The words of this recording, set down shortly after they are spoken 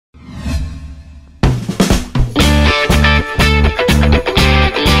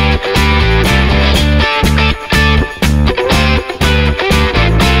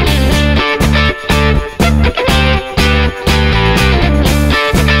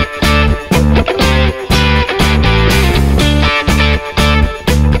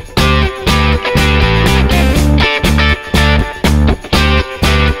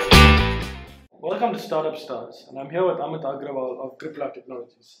Stars, and I'm here with Amit Agrawal of Gripla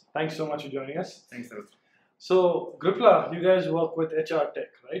Technologies. Thanks so much for joining us. Thanks, Saroj. So, Gripla, you guys work with HR tech,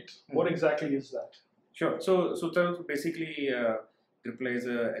 right? What exactly is that? Sure. So Saroj, basically, Gripla is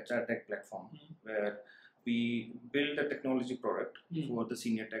a HR tech platform where we build a technology product for the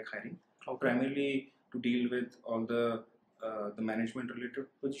senior tech hiring, primarily to deal with all the management-related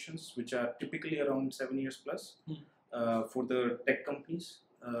positions, which are typically around 7 years plus for the tech companies,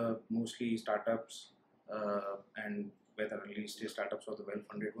 mostly startups, and whether early stage startups or the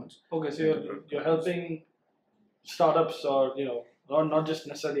well-funded ones. Okay, so you're helping startups, or not just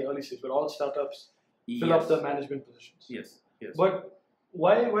necessarily early stage, but all startups fill up the management positions. Yes. But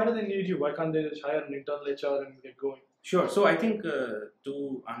why do they need you? Why can't they just hire an internal HR and get going? Sure. So I think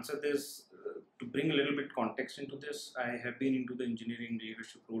to answer this, to bring a little bit context into this, I have been into the engineering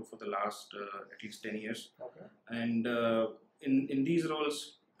leadership role for the last at least 10 years. Okay. And in these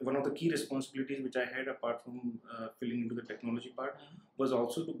roles, one of the key responsibilities which I had, apart from filling into the technology part, was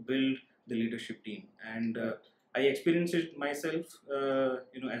also to build the leadership team. And I experienced it myself,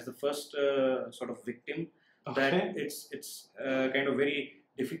 as the first sort of victim. That it's kind of very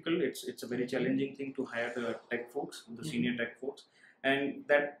difficult. It's a very challenging thing to hire the tech folks, the senior tech folks, and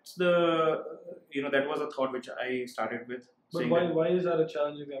that's that was a thought which I started with. But why is that a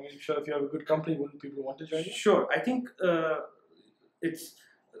challenging thing? I mean, sure, if you have a good company, wouldn't people want to join you? Sure, I think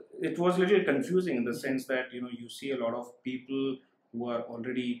it was a little confusing in the sense that you see a lot of people who are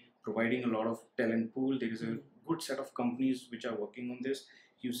already providing a lot of talent pool. There is a good set of companies which are working on this.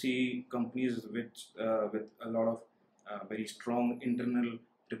 You see companies with a lot of very strong internal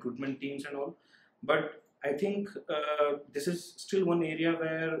recruitment teams and all. But I think this is still one area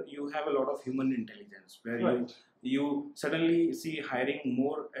where you have a lot of human intelligence, where you suddenly see hiring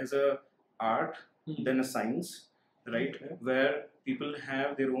more as a art than a science, right? Okay. Where people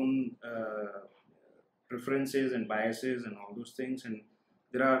have their own preferences and biases and all those things, and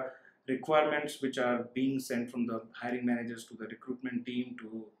there are requirements which are being sent from the hiring managers to the recruitment team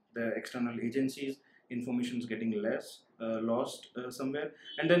to the external agencies. Information is getting lost somewhere,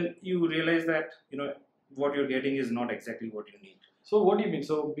 and then you realize that what you're getting is not exactly what you need. So what do you mean?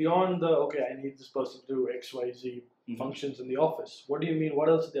 So beyond I need this person to do X, Y, Z functions in the office. What do you mean? What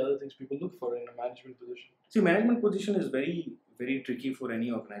else are the other things people look for in a management position? See, management position is very, very tricky for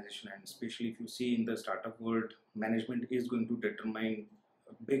any organization, and especially if you see in the startup world, management is going to determine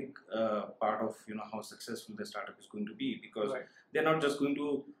a big part of how successful the startup is going to be, because they're not just going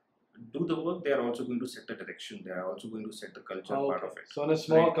to do the work, they are also going to set the direction, they are also going to set the culture part of it. So in a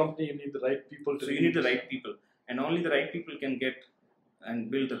small company, you need the right people to you need the right people, and only the right people can get and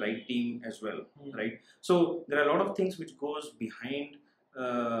build the right team as well, right? So there are a lot of things which goes behind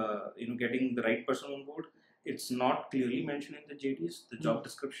getting the right person on board. It's not clearly mentioned in the JDs, the job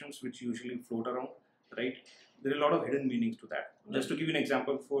descriptions which usually float around, right? There are a lot of hidden meanings to that. Just to give you an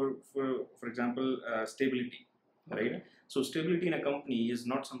example, for example, stability, right? So stability in a company is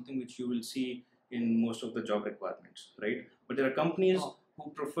not something which you will see in most of the job requirements, right? But there are companies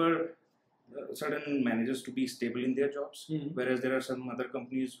who prefer certain managers to be stable in their jobs, whereas there are some other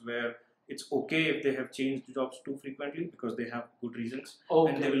companies where it's okay if they have changed jobs too frequently because they have good reasons,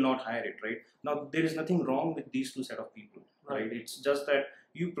 and they will not hire it, right? Now, there is nothing wrong with these two set of people, right? It's just that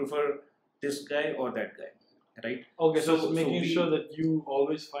you prefer this guy or that guy, right? Okay, so it's making sure that you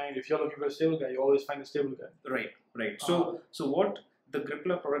always find, if you're looking for a stable guy, you always find a stable guy. Right. So what the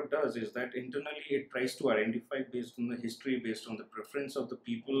Gripla product does is that internally it tries to identify, based on the history, based on the preference of the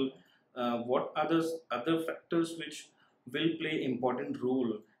people, what other factors which will play important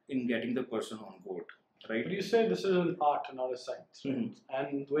role in getting the person on board, right? But you say this is an art and not a science, right?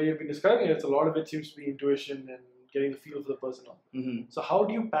 And the way you've been describing it, a lot of it seems to be intuition and getting the feel for the person on. So how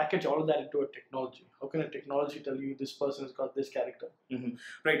do you package all of that into a technology? How can a technology tell you this person has got this character?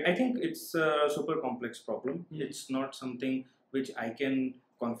 Right, I think it's a super complex problem. It's not something which I can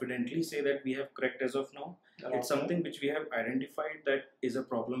confidently say that we have cracked as of now. It's something which we have identified that is a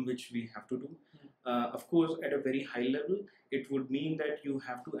problem which we have to do. Of course, at a very high level, it would mean that you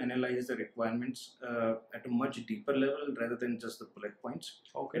have to analyze the requirements at a much deeper level rather than just the bullet points.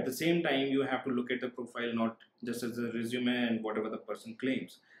 At the same time, you have to look at the profile not just as a resume and whatever the person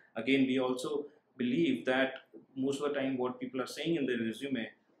claims. Again, we also believe that most of the time what people are saying in their resume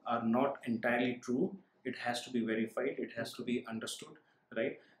are not entirely true. It has to be verified, it has to be understood,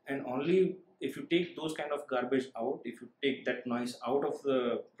 right? And only if you take those kind of garbage out, if you take that noise out of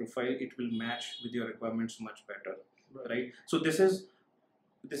the profile, it will match with your requirements much better, right? So this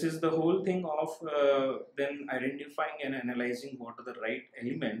is the whole thing of then identifying and analyzing what are the right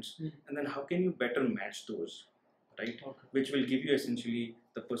elements, and then how can you better match those, right? Which will give you essentially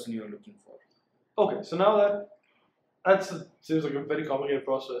the person you are looking for. Okay, so now that seems like a very complicated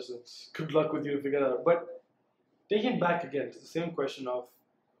process. It's good luck with you to figure it out. But taking it back again, it's the same question of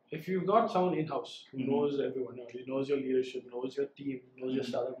if you've got someone in house who knows everyone, he knows your leadership, knows your team, knows your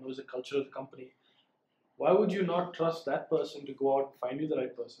startup, knows the culture of the company, why would you not trust that person to go out and find you the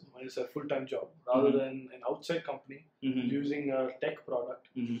right person when it's a full-time job rather than an outside company using a tech product?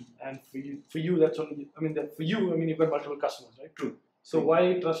 And for you, that's only, I mean, that for you, I mean, you've got multiple customers, right? True. So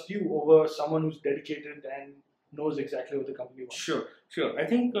why trust you over someone who's dedicated and knows exactly what the company wants? Sure. I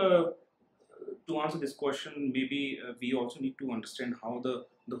think to answer this question, maybe we also need to understand how the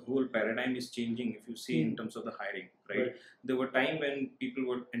whole paradigm is changing. If you see in terms of the hiring, right? There were time when people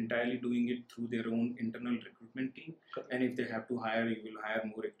were entirely doing it through their own internal recruitment team, and if they have to hire, you will hire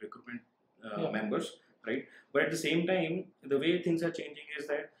more recruitment members, right? But at the same time, the way things are changing is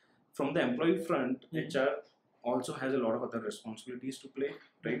that from the employee front, HR also has a lot of other responsibilities to play,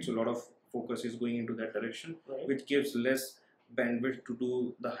 right? So a lot of focus is going into that direction, which gives less bandwidth to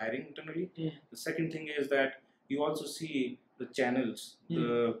do the hiring internally. The second thing is that you also see the channels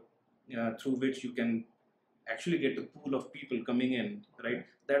through which you can actually get the pool of people coming in, right?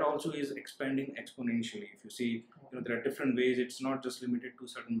 That also is expanding exponentially. If you see, there are different ways. It's not just limited to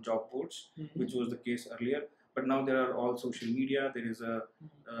certain job boards, which was the case earlier, but now there are all social media. There is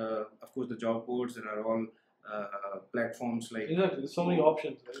of course, the job boards. There are all platforms like there's so many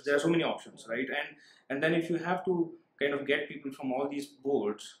options. Right? There are so many options, right? And then if you have to kind of get people from all these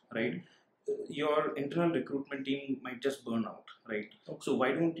boards, right? Your internal recruitment team might just burn out, right? So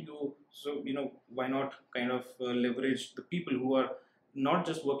why don't you? So why not kind of leverage the people who are not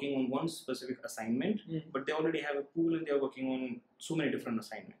just working on one specific assignment, but they already have a pool and they are working on so many different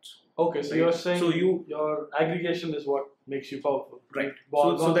assignments. Okay, so you're saying your aggregation is what makes you powerful, right?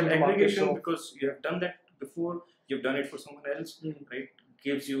 So that aggregation, because you have done that before, you've done it for someone else, right?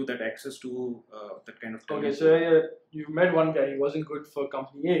 Gives you that access to that kind of talent. Okay, so you met one guy, he wasn't good for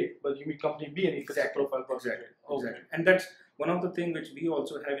company A, but you meet company B and he fits the profile perfectly. Exactly. And that's one of the things which we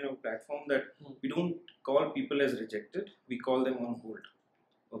also have in our platform, that we don't call people as rejected, we call them on hold.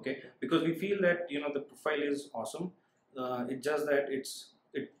 Okay? Because we feel that the profile is awesome. It's just that it's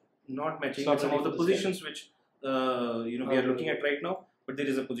not matching with some of the positions which we are looking at right now, but there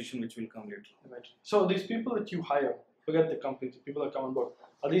is a position which will come later. So these people that you hire, forget the companies, the people that come on board,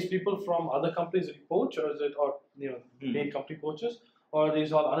 are these people from other companies that you poach, or is it, main company poachers, or are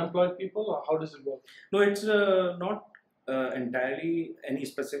these all unemployed people, or how does it work? No, it's not entirely any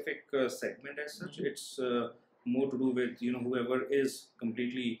specific segment as such. It's more to do with whoever is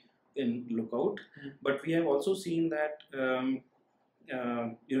completely in lookout. But we have also seen that there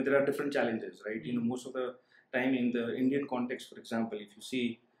are different challenges, right? Most of the time in the Indian context, for example, if you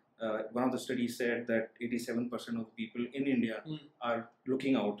see. One of the studies said that 87% of the people in India are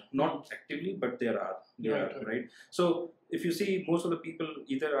looking out, not actively, but they are, right? So if you see, most of the people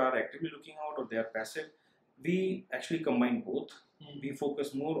either are actively looking out or they are passive. We actually combine both. We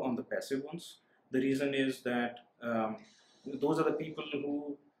focus more on the passive ones. The reason is that those are the people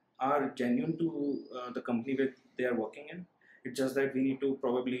who are genuine to the company that they are working in. It's just that we need to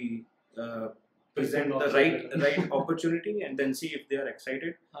probably present the right opportunity and then see if they are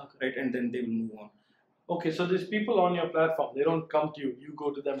excited, right? And then they will move on. Okay, so these people on your platform, they don't come to you. You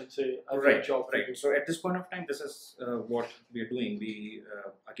go to them and say, "I have a job." Right. So at this point of time, this is what we are doing. We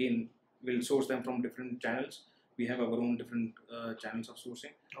again will source them from different channels. We have our own different channels of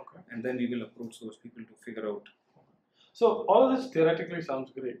sourcing, and then we will approach those people to figure out. So all of this theoretically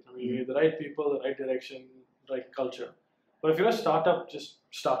sounds great. I mean, you need the right people, the right direction, right culture. But if you're a startup just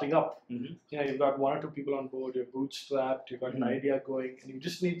starting up, you've got one or two people on board, you're bootstrapped, you've got an idea going, and you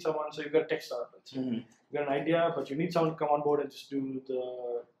just need someone. So you've got a tech startup. You've got an idea, but you need someone to come on board and just do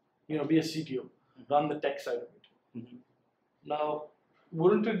the, be a CTO, run the tech side of it. Now,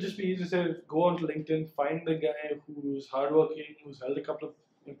 wouldn't it just be easy to say, go onto LinkedIn, find the guy who's hardworking, who's held a couple of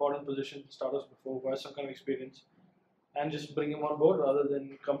important positions in startups before, who has some kind of experience, and just bring him on board rather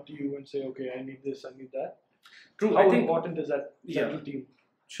than come to you and say, okay, I need this, I need that? True. How important is that central team?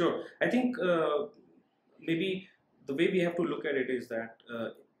 Sure. I think maybe the way we have to look at it is that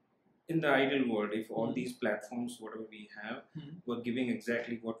in the ideal world, if all these platforms, whatever we have, were giving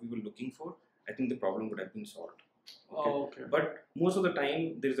exactly what we were looking for, I think the problem would have been solved. Okay. But most of the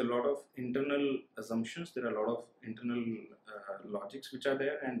time, there is a lot of internal assumptions. There are a lot of internal logics which are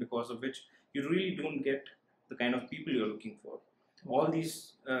there, and because of which you really don't get the kind of people you're looking for. All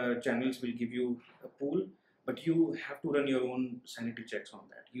these channels will give you a pool, but you have to run your own sanity checks on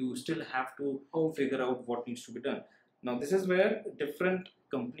that. You still have to figure out what needs to be done. Now, this is where different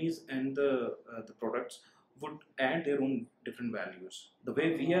companies and the products would add their own different values. The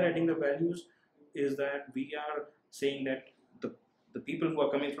way we are adding the values, is that we are saying that the people who are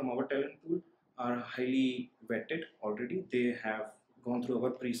coming from our talent pool are highly vetted already. They have gone through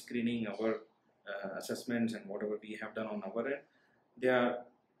our pre-screening, our assessments, and whatever we have done on our end. They are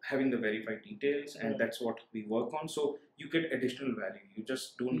having the verified details, and that's what we work on. So you get additional value. You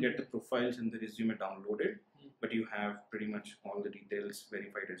just don't get the profiles and the resume downloaded, but you have pretty much all the details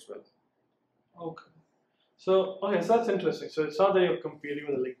verified as well. Okay. So that's interesting. So it's not that you're competing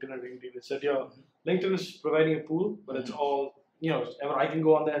with LinkedIn and Indeed. It's that your LinkedIn is providing a pool, but it's all, I can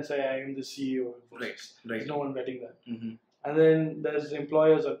go on there and say I am the CEO. Right. There's no one vetting that. And then there's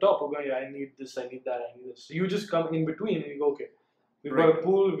employers on top who go, I need this, I need that, I need this. So you just come in between and you go, okay, we've got a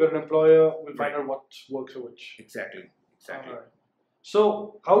pool, we've got an employer, we'll find out what works for which. Exactly. Right.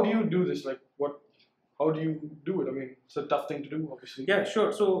 So how do you do this? Like how do you do it? I mean, it's a tough thing to do, obviously. Yeah,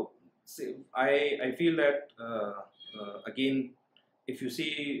 sure. So I feel that again, if you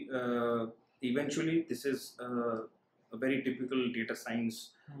see, eventually this is a very typical data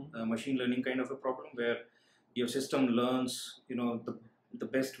science, machine learning kind of a problem where your system learns, the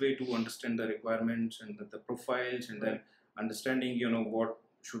best way to understand the requirements and the profiles, and then understanding, what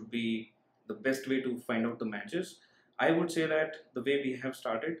should be the best way to find out the matches. I would say that the way we have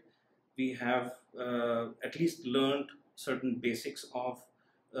started, we have at least learned certain basics of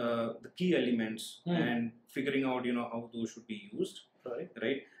the key elements and figuring out, how those should be used,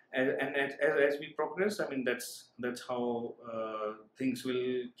 right? And as we progress, I mean, that's how things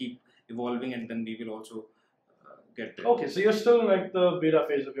will keep evolving, and then we will also get there. Okay, so you're still in like the beta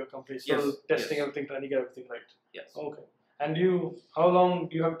phase of your company, still testing everything, trying to get everything right. Yes. Okay. And how long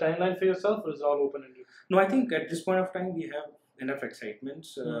do you have a timeline for yourself, or is it all open-ended? No, I think at this point of time we have enough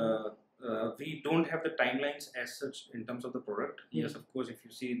excitements. We don't have the timelines as such in terms of the product. Yes, of course, if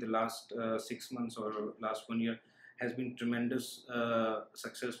you see the last 6 months or last 1 year has been tremendous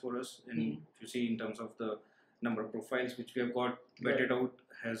success for us. And if you see in terms of the number of profiles which we have got vetted out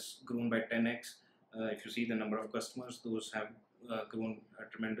has grown by 10x. If you see the number of customers, those have grown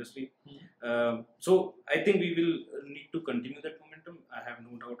tremendously. So I think we will need to continue that momentum. I have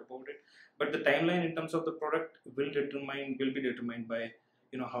no doubt about it. But the timeline in terms of the product will be determined by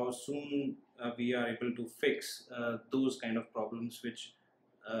how soon we are able to fix those kind of problems which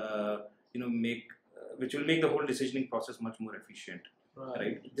which will make the whole decisioning process much more efficient.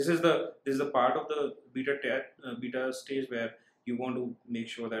 Right. This is the part of the beta stage where you want to make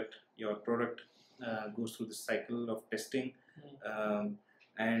sure that your product goes through the cycle of testing,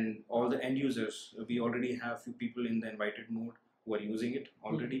 and all the end users. We already have few people in the invited mode who are using it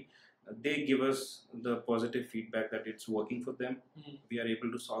already. They give us the positive feedback that it's working for them. We are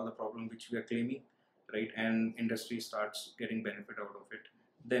able to solve the problem which we are claiming, right? And industry starts getting benefit out of it.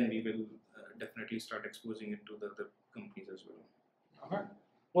 Then we will definitely start exposing it to the other companies as well. All right.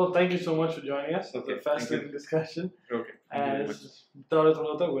 Well, thank you so much for joining us. It's a fascinating discussion. Okay. And with Amat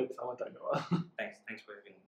Agarwal. Thanks for